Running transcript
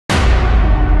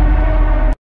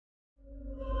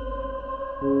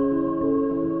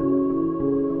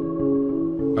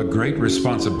A great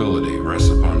responsibility rests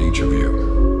upon each of you.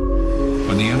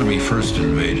 When the enemy first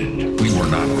invaded, we were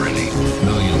not ready.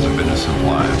 Millions of innocent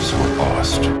lives were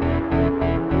lost.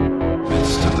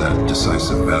 Amidst of that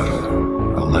decisive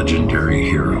battle, a legendary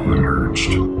hero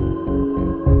emerged.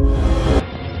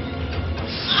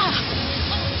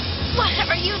 What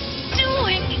are you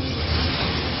doing?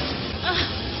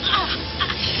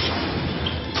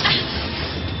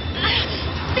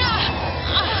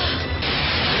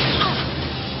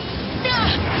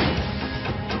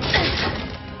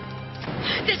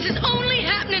 This is only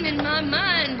happening in my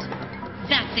mind.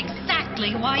 That's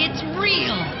exactly why it's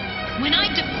real. When I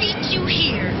defeat you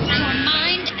here, your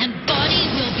mind and body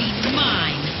will be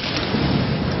mine.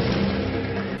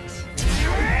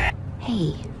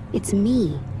 Hey, it's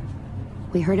me.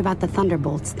 We heard about the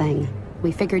Thunderbolts thing.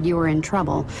 We figured you were in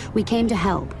trouble. We came to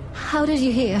help. How did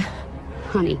you hear?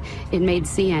 Honey, it made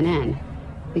CNN.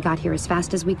 We got here as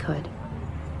fast as we could.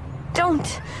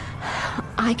 Don't.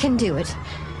 I can do it.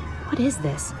 What is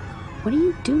this? What are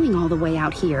you doing all the way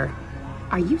out here?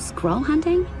 Are you Skrull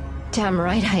hunting? Damn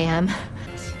right I am.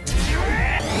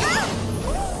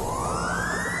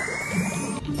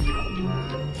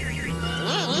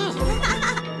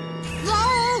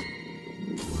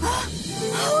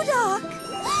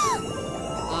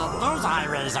 Those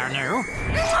iris are new.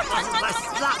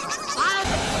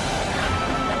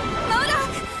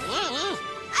 Modok!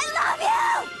 I love you!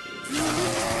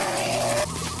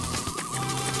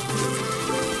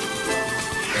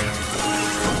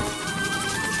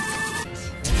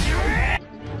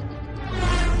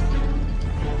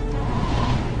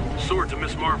 Sword to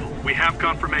Miss Marvel. We have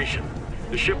confirmation.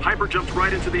 The ship hyper-jumped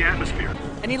right into the atmosphere.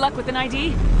 Any luck with an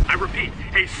ID? I repeat,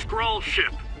 a Skrull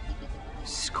ship.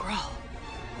 Skrull.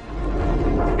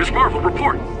 Miss Marvel,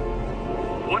 report!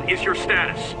 What is your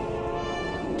status?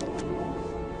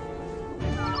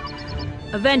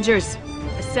 Avengers,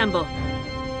 assemble.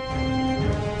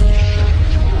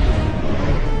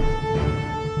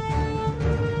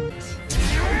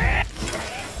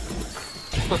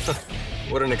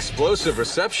 What an explosive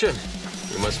reception.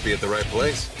 We must be at the right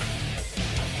place.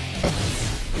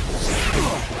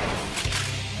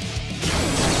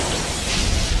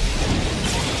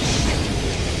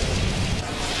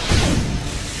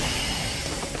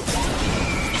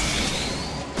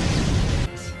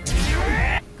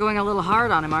 Going a little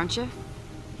hard on him, aren't you?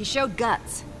 He showed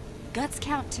guts. Guts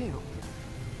count too.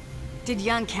 Did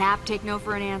young Cap take no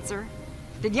for an answer?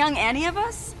 Did young any of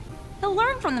us? He'll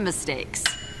learn from the mistakes.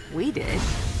 We did.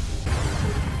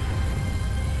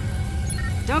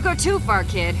 Don't go too far,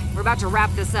 kid. We're about to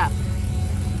wrap this up.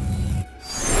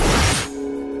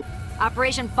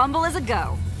 Operation Fumble is a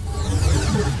go.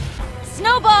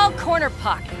 Snowball corner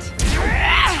pocket.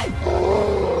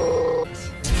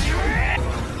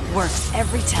 Works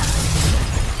every time.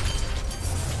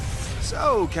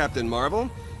 So, Captain Marvel,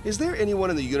 is there anyone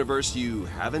in the universe you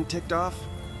haven't ticked off?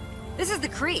 This is the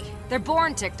Kree. They're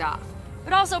born ticked off.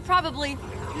 But also probably...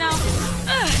 no.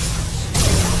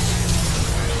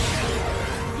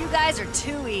 You guys are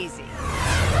too easy.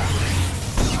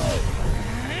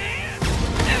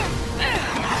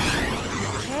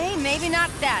 Okay, maybe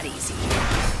not that easy.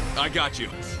 I got you.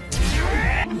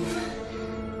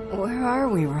 Where are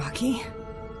we, Rocky?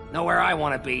 Know where I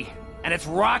want to be. And it's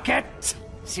Rocket?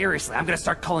 Seriously, I'm gonna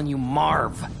start calling you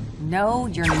Marv. No,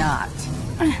 you're not.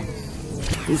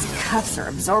 These cuffs are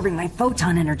absorbing my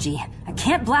photon energy. I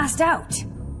can't blast out.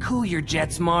 Cool your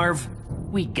jets, Marv.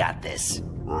 We got this.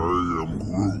 I am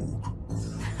Groot.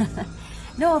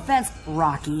 No offense,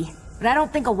 Rocky, but I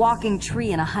don't think a walking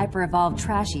tree and a hyper-evolved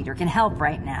trash eater can help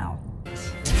right now.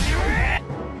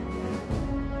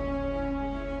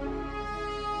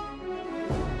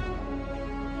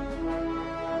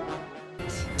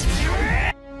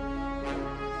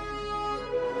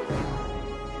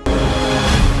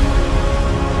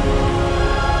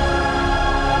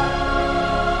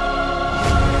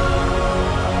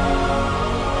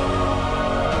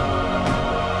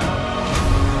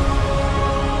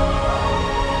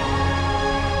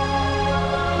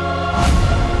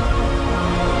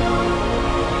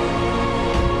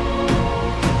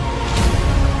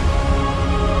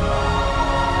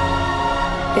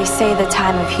 They say the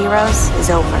time of heroes is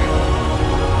over.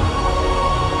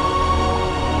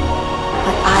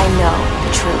 But I know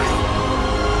the truth.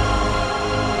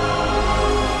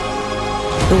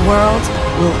 The world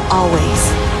will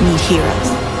always need heroes.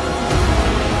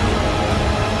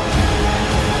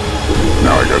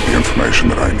 Now I got the information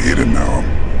that I need, and now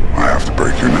I have to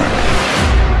break your neck.